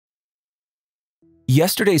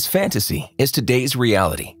Yesterday's fantasy is today's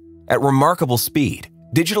reality. At remarkable speed,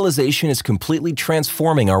 digitalization is completely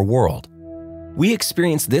transforming our world. We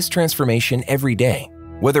experience this transformation every day,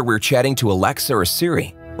 whether we're chatting to Alexa or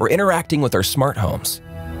Siri, or interacting with our smart homes.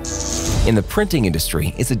 In the printing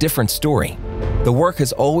industry, it's a different story. The work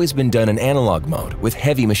has always been done in analog mode with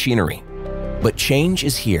heavy machinery. But change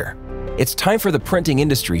is here. It's time for the printing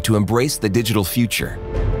industry to embrace the digital future.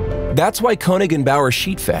 That's why Koenig Bauer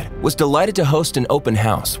Sheetfed was delighted to host an open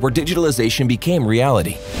house where digitalization became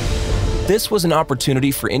reality. This was an opportunity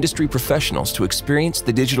for industry professionals to experience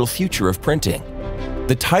the digital future of printing.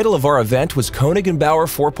 The title of our event was Koenig Bauer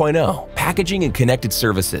 4.0, Packaging and Connected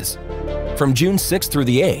Services. From June 6th through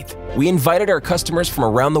the 8th, we invited our customers from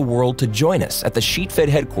around the world to join us at the Sheetfed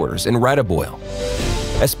headquarters in Radebeul.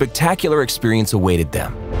 A spectacular experience awaited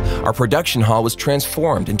them. Our production hall was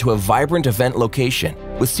transformed into a vibrant event location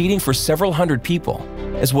with seating for several hundred people,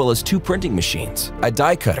 as well as 2 printing machines, a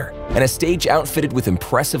die cutter, and a stage outfitted with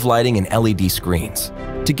impressive lighting and LED screens.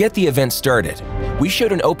 To get the event started, we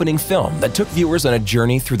showed an opening film that took viewers on a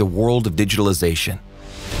journey through the world of digitalization.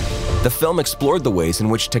 The film explored the ways in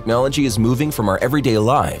which technology is moving from our everyday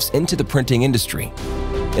lives into the printing industry.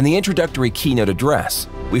 In the introductory keynote address,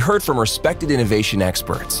 we heard from respected innovation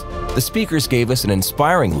experts. The speakers gave us an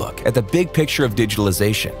inspiring look at the big picture of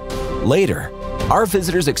digitalization. Later, our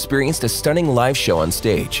visitors experienced a stunning live show on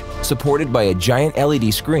stage, supported by a giant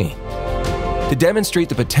LED screen. To demonstrate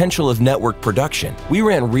the potential of network production, we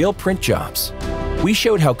ran real print jobs. We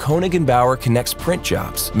showed how Koenig Bauer connects print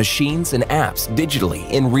jobs, machines, and apps digitally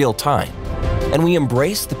in real time. And we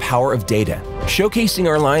embraced the power of data, showcasing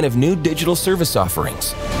our line of new digital service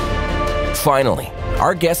offerings. Finally,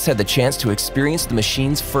 our guests had the chance to experience the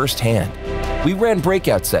machines firsthand. We ran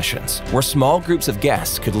breakout sessions where small groups of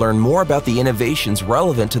guests could learn more about the innovations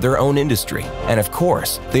relevant to their own industry. And of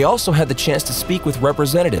course, they also had the chance to speak with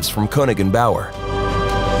representatives from Koenig Bauer.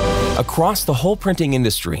 Across the whole printing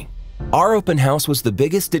industry, our open house was the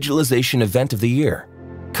biggest digitalization event of the year.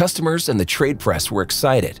 Customers and the trade press were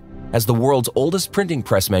excited as the world's oldest printing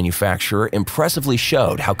press manufacturer impressively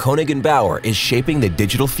showed how Koenig Bauer is shaping the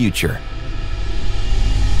digital future.